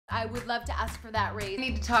I would love to ask for that raise. I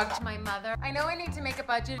need to talk to my mother. I know I need to make a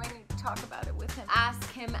budget. I need to talk about it with him.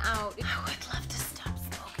 Ask him out. I would love to stop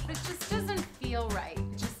smoking. It just doesn't feel right.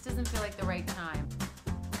 It just doesn't feel like the right time.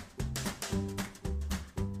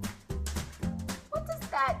 What does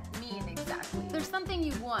that mean exactly? There's something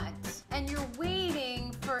you want, and you're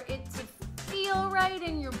waiting for it to feel right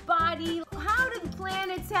in your body. How do the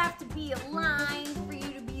planets have to be aligned for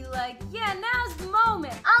you to be like, yeah, now's the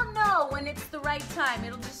moment. I'll know when it's the right time.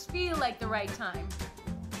 It'll just feel like the right time.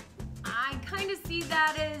 I kind of see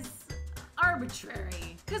that as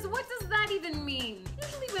arbitrary. Because what does that even mean?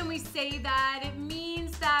 Usually when we say that, it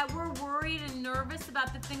means that we're worried and nervous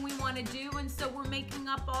about the thing we want to do, and so we're making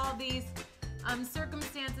up all these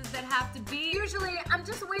circumstances that have to be. Usually, I'm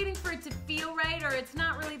just waiting for it to feel right, or it's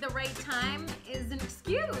not really the right time is an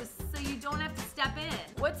excuse, so you don't have to step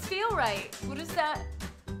in. What's feel right? What is that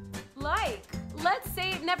like? Let's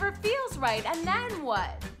say it never feels right, and then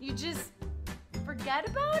what? You just forget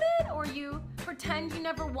about it, or you pretend you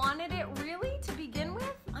never wanted it really to begin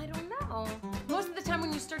with? I don't know. Most of the time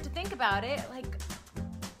when you start to think about it, like,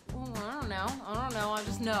 oh, I don't know,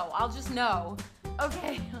 I'll just know.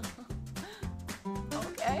 Okay.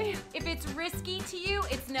 Okay. If it's risky to you,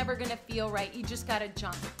 it's never gonna feel right. You just gotta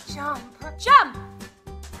jump. Jump. Jump!